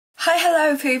Hi,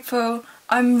 hello people.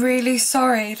 I'm really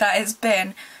sorry that it's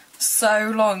been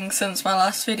so long since my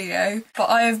last video, but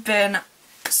I have been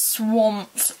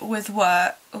swamped with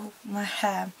work. Oh, my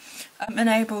hair. I haven't been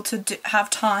able to have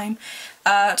time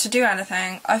to do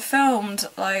anything. I filmed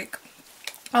like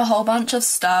a whole bunch of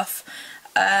stuff.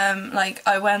 Like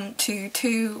I went to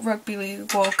 2 Rugby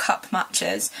League World Cup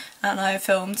matches and I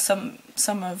filmed some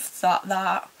of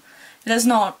that. There's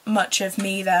not much of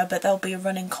me there, but there'll be a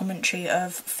running commentary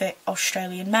of fit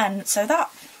Australian men, so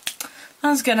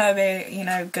that's gonna be, you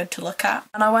know, good to look at.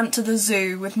 And I went to the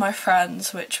zoo with my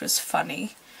friends, which was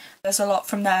funny. There's a lot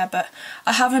from there, but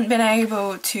I haven't been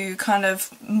able to kind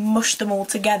of mush them all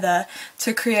together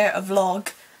to create a vlog,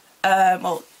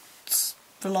 well,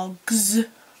 vlogs,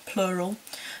 plural,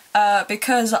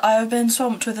 because I have been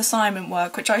swamped with assignment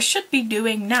work, which I should be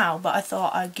doing now, but I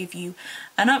thought I'd give you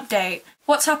an update.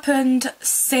 What's happened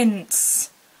since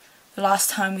the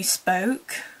last time we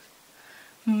spoke?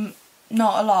 Not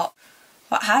a lot.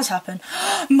 What has happened?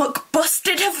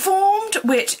 McBusted have formed,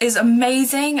 which is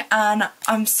amazing, and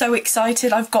I'm so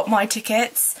excited. I've got my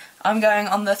tickets. I'm going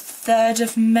on the 3rd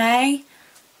of May.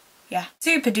 Yeah,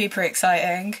 super duper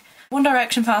exciting. One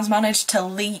Direction fans managed to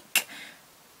leak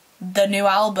the new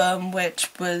album, which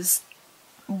was...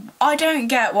 I don't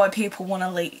get why people want to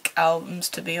leak albums,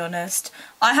 to be honest.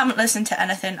 I haven't listened to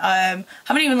anything. I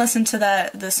haven't even listened to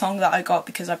the song that I got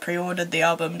because I pre-ordered the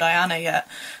album Diana yet.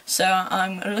 So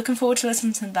I'm looking forward to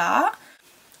listening to that.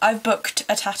 I've booked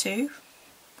a tattoo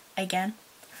again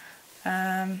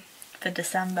for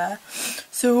December.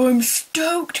 So I'm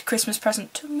stoked. Christmas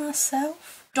present to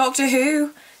myself. Doctor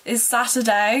Who is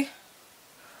Saturday.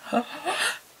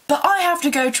 But I have to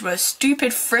go to a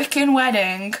stupid frickin'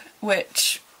 wedding,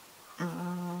 which...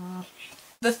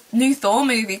 The new Thor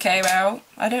movie came out.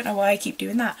 I don't know why I keep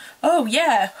doing that. Oh,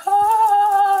 yeah!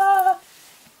 Ah!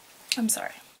 I'm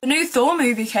sorry. The new Thor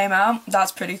movie came out.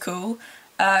 That's pretty cool.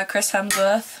 Chris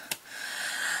Hemsworth.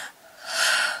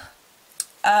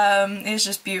 It's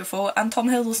just beautiful. And Tom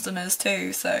Hiddleston is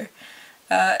too, so...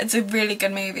 it's a really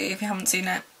good movie. If you haven't seen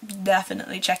it,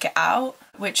 definitely check it out.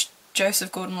 Which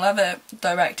Joseph Gordon-Levitt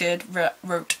directed,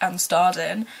 wrote and starred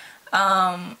in.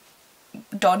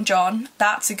 Don John,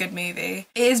 that's a good movie.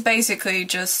 It is basically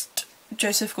just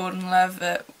Joseph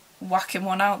Gordon-Levitt whacking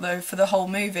one out though for the whole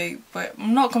movie, but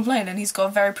I'm not complaining, he's got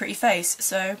a very pretty face.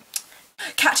 So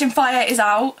Catching Fire is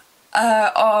out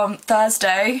on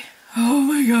Thursday. Oh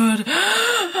my god,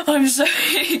 I'm so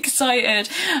excited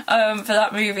for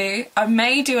that movie. I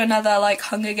may do another like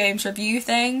Hunger Games review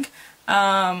thing,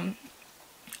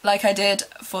 like I did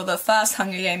for the first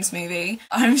Hunger Games movie.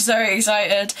 I'm so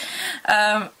excited.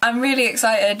 I'm really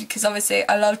excited because obviously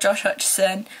I love Josh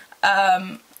Hutcherson.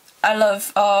 I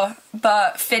love,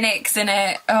 but Finnick's in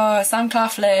it. Oh, Sam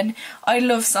Claflin. I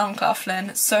love Sam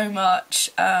Claflin so much.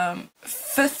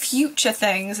 For future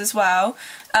things as well,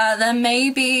 there may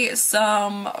be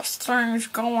some things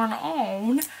going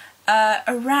on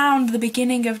around the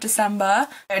beginning of December.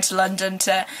 I go to London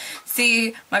to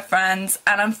see my friends,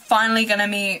 and I'm finally gonna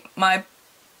meet my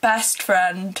best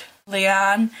friend,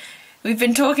 Leanne. We've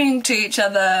been talking to each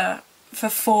other for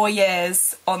 4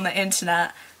 years on the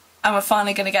internet, and we're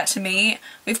finally gonna get to meet.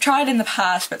 We've tried in the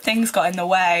past, but things got in the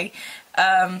way.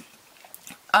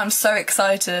 I'm so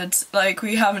excited. Like,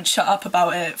 we haven't shut up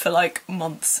about it for like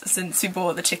months since we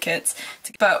bought the tickets.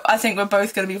 But I think we're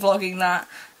both gonna be vlogging that,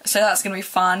 so that's gonna be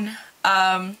fun.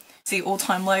 See All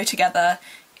Time Low together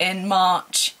in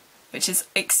March, which is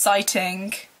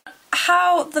exciting.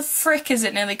 How the frick is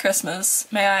it nearly Christmas,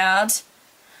 may I add?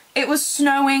 It was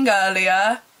snowing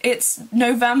earlier. It's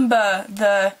November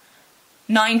the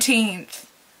 19th.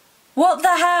 What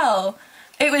the hell?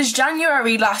 It was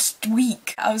January last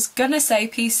week. I was gonna say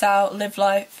peace out, live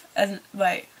life, and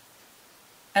wait,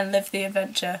 and live the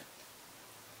adventure.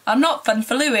 I'm not fun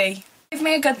for Louis. Give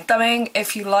me a good thumbing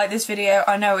if you like this video.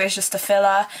 I know it's just a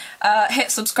filler. Hit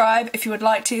subscribe if you would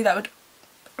like to. That would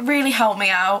really help me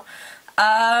out.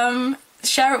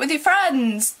 Share it with your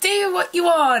friends. Do what you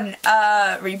want.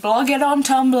 Reblog it on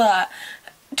Tumblr.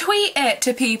 Tweet it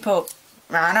to people.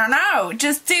 I don't know.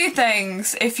 Just do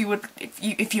things if you would.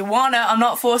 If you wanna. I'm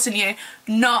not forcing you.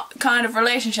 Not kind of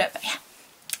relationship. But yeah.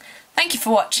 Thank you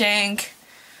for watching.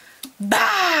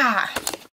 Bye.